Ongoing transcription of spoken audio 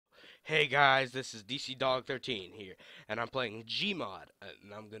Hey guys, this is DC Dog 13 here, and I'm playing Gmod,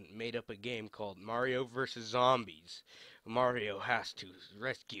 and I'm gonna made up a game called Mario vs. Zombies. Mario has to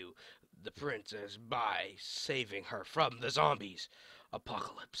rescue the princess by saving her from the zombies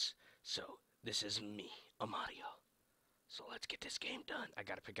apocalypse. So this is me, a Mario. So let's get this game done. I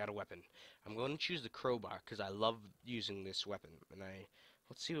gotta pick out a weapon. I'm going to choose the crowbar because I love using this weapon. And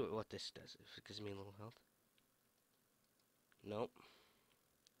let's see what this does. If it gives me a little health. Nope.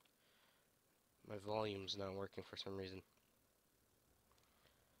 My volume's not working for some reason.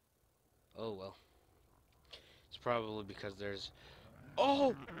 Oh well. It's probably because there's...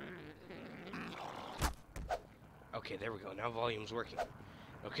 Oh! Okay, there we go. Now volume's working.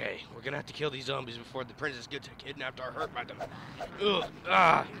 Okay, we're gonna have to kill these zombies before the princess gets kidnapped or hurt by them. Ugh!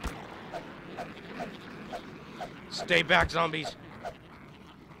 Ah! Stay back, zombies!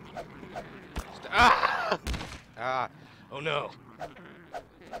 Ah! Ah! Oh no!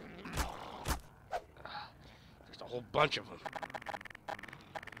 There's a whole bunch of them.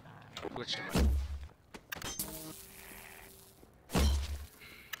 Switch to my...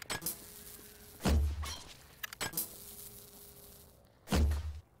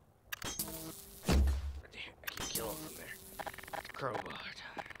 Crowbar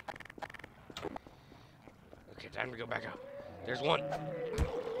time. Okay, time to go back up. There's one.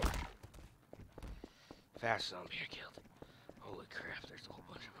 Fast zombie I killed. Holy crap, there's a whole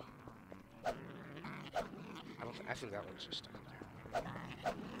bunch of them. I think that one's just stuck up there.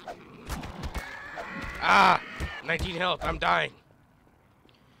 Ah! 19 health, I'm dying.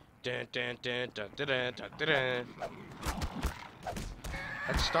 Dun, dun, dun, dun, dun, dun, dun, dun, dun.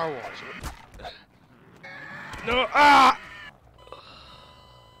 That's Star Wars. No! Ah!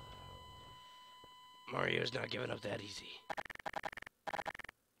 Mario's not giving up that easy.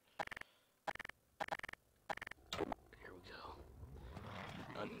 Here we go.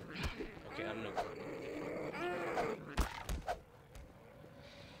 Okay, I'm no fun.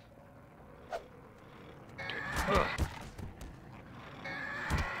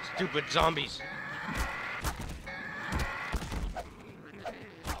 Stupid zombies.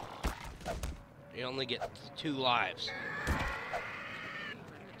 You only get 2 lives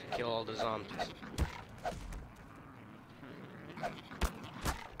to kill all the zombies.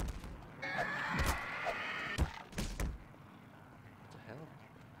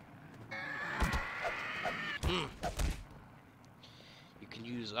 You can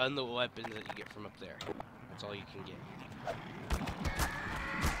use the weapons that you get from up there. That's all you can get.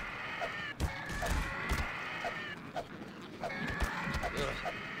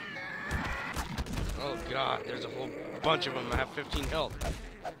 Ugh. Oh god, there's a whole bunch of them. I have 15 health.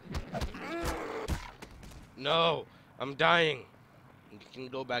 No, I'm dying. You can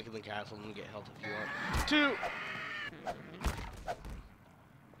go back in the castle and get health if you want. 2!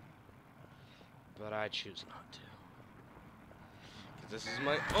 But I choose not to. This is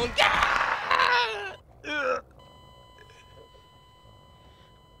my own.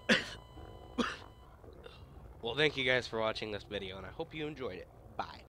 Well, thank you guys for watching this video, and I hope you enjoyed it. Bye.